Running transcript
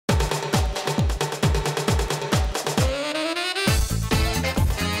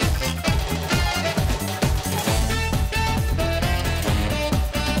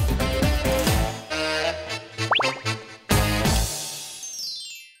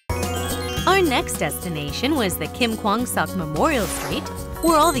Our next destination was the Kim Kwang-sok Memorial Street,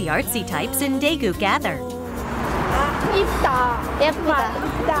 where all the artsy types in Daegu gather. 이쁘다. 예쁘다.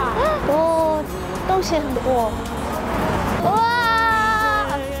 이쁘다. 오, 똥실. 우와.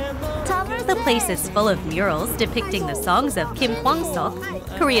 The place is full of murals depicting the songs of Kim Kwang-sok,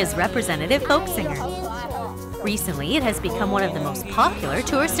 Korea's representative folk singer. Recently, it has become one of the most popular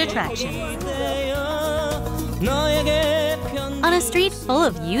tourist attractions. On a street full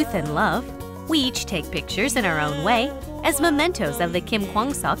of youth and love, we each take pictures in our own way as mementos of the Kim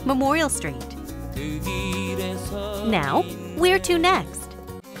Kwang-sok Memorial Street. Now, where to next?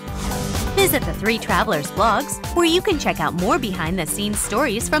 Visit the Three Travelers blogs, where you can check out more behind-the-scenes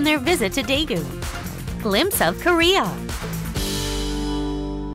stories from their visit to Daegu. Glimpse of Korea.